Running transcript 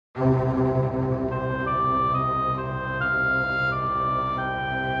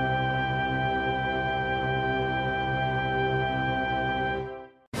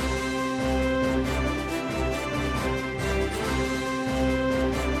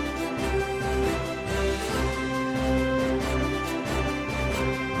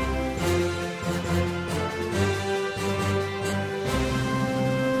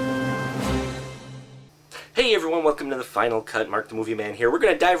Hey everyone, welcome to The Final Cut. Mark the Movie Man here. We're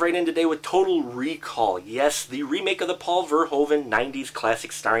going to dive right in today with Total Recall. Yes, the remake of the Paul Verhoeven 90s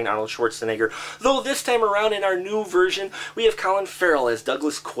classic starring Arnold Schwarzenegger. Though this time around in our new version, we have Colin Farrell as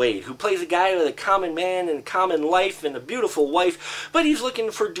Douglas Quaid, who plays a guy with a common man and a common life and a beautiful wife, but he's looking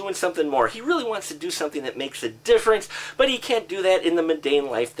for doing something more. He really wants to do something that makes a difference, but he can't do that in the mundane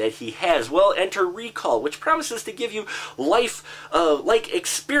life that he has. Well, enter Recall, which promises to give you life-like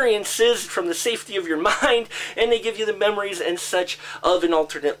experiences from the safety of your mind, and they give you the memories and such of an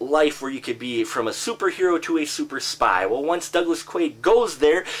alternate life where you could be from a superhero to a super spy. Well, once Douglas Quaid goes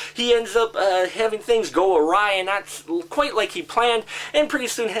there, he ends up having things go awry and not quite like he planned, and pretty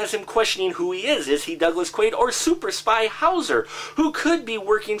soon has him questioning who he is. Is he Douglas Quaid or super spy Hauser, who could be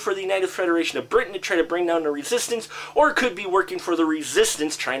working for the United Federation of Britain to try to bring down the Resistance, or could be working for the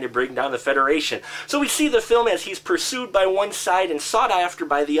Resistance trying to bring down the Federation? So we see the film as he's pursued by one side and sought after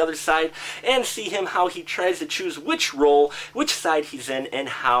by the other side, and see him how he tries to choose which role, which side he's in, and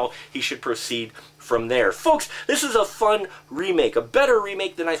how he should proceed from there. Folks, this is a fun remake, a better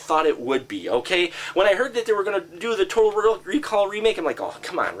remake than I thought it would be, okay? When I heard that they were going to do the Total Recall remake, I'm like, oh,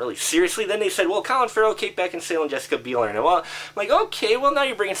 come on, really? Seriously? Then they said, well, Colin Farrell, Kate Beckinsale, and Jessica Biel are in it. Well, I'm like, okay, well, now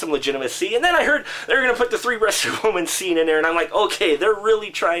you're bringing some legitimacy. And then I heard they're going to put the three-breasted woman scene in there, and I'm like, okay, they're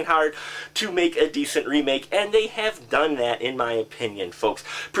really trying hard to make a decent remake, and they have done that, in my opinion, folks.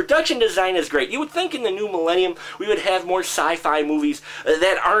 Production design is great. You would think in the new millennium we would have more sci-fi movies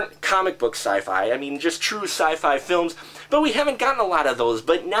that aren't comic book sci-fi. I mean, just true sci-fi films, but we haven't gotten a lot of those.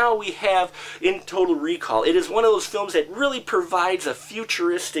 But now we have in Total Recall. It is one of those films that really provides a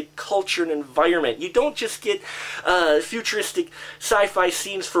futuristic culture and environment. You don't just get futuristic sci-fi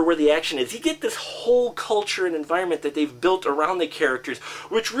scenes for where the action is. You get this whole culture and environment that they've built around the characters,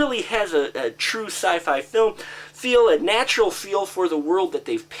 which really has a true sci-fi film feel, a natural feel for the world that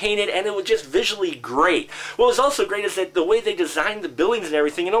they've painted, and it was just visually great. What was also great is that the way they designed the buildings and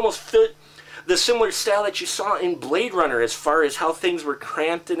everything, it almost fit the similar style that you saw in Blade Runner as far as how things were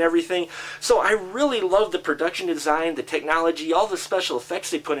cramped and everything. So I really love the production design, the technology, all the special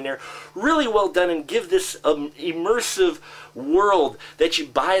effects they put in there. Really well done, and give this immersive world that you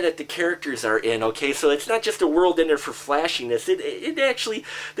buy that the characters are in, okay? So it's not just a world in there for flashiness. It actually,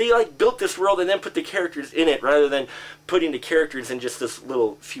 they like built this world and then put the characters in it rather than putting the characters in just this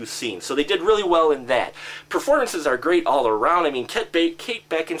little few scenes. So they did really well in that. Performances are great all around. I mean, Kate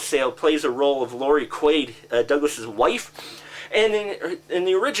Beckinsale plays a role of Laurie Quaid, Douglas's wife. And in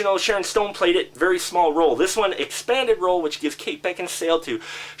the original, Sharon Stone played it, very small role. This one, expanded role, which gives Kate Beckinsale to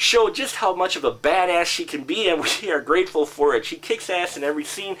show just how much of a badass she can be, and we are grateful for it. She kicks ass in every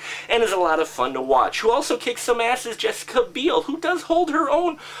scene and is a lot of fun to watch. Who also kicks some ass is Jessica Biel, who does hold her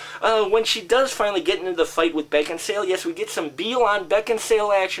own when she does finally get into the fight with Beckinsale. Yes, we get some Biel on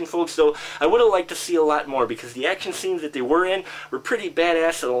Beckinsale action, folks, though I would have liked to see a lot more, because the action scenes that they were in were pretty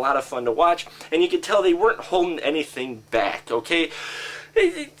badass and a lot of fun to watch, and you could tell they weren't holding anything back, okay?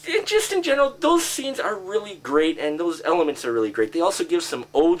 Just in general, those scenes are really great, and those elements are really great. They also give some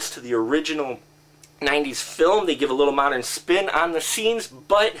odes to the original 90s film. They give a little modern spin on the scenes,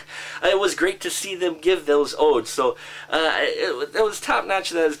 but it was great to see them give those odes. So it was top notch,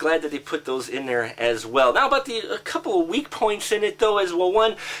 and I was glad that they put those in there as well. Now about a couple of weak points in it though as well.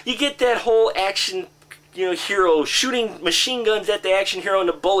 One, you get that whole action, you know, hero shooting machine guns at the action hero and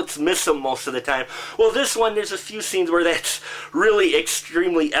the bullets miss him most of the time. Well, this one, there's a few scenes where that's really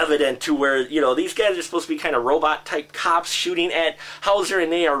extremely evident, to where, you know, these guys are supposed to be kind of robot type cops shooting at Hauser,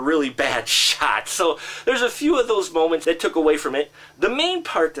 and they are really bad shots. So there's a few of those moments that took away from it. The main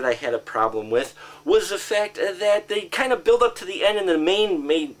part that I had a problem with was the fact that they kind of build up to the end, and the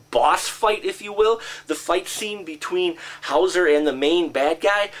main boss fight, if you will, the fight scene between Hauser and the main bad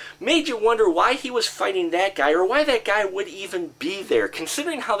guy, made you wonder why he was fighting that guy, or why that guy would even be there.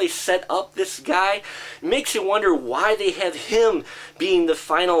 Considering how they set up this guy, it makes you wonder why they have him being the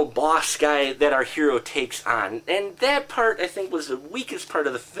final boss guy that our hero takes on. And that part, I think, was the weakest part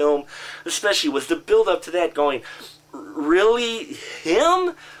of the film, especially, was the build up to that, going, really?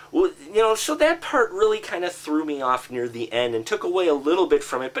 Him? You know, so that part really kind of threw me off near the end and took away a little bit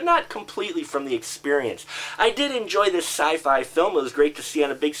from it, but not completely from the experience. I did enjoy this sci-fi film. It was great to see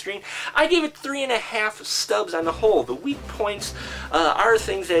on a big screen. I gave it 3.5 stubs on the whole. The weak points are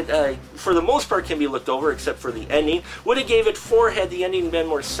things that, for the most part, can be looked over, except for the ending. Would have gave it 4 had the ending been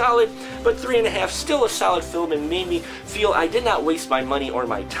more solid, but 3.5, still a solid film, and made me feel I did not waste my money or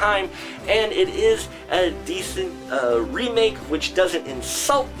my time. And it is a decent remake, which doesn't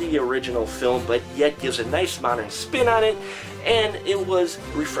insult the original film, but yet gives a nice modern spin on it, and it was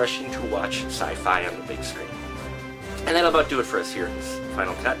refreshing to watch sci-fi on the big screen. And that'll about do it for us here in this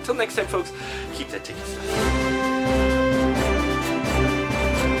Final Cut. Until next time, folks, keep that ticky stuff.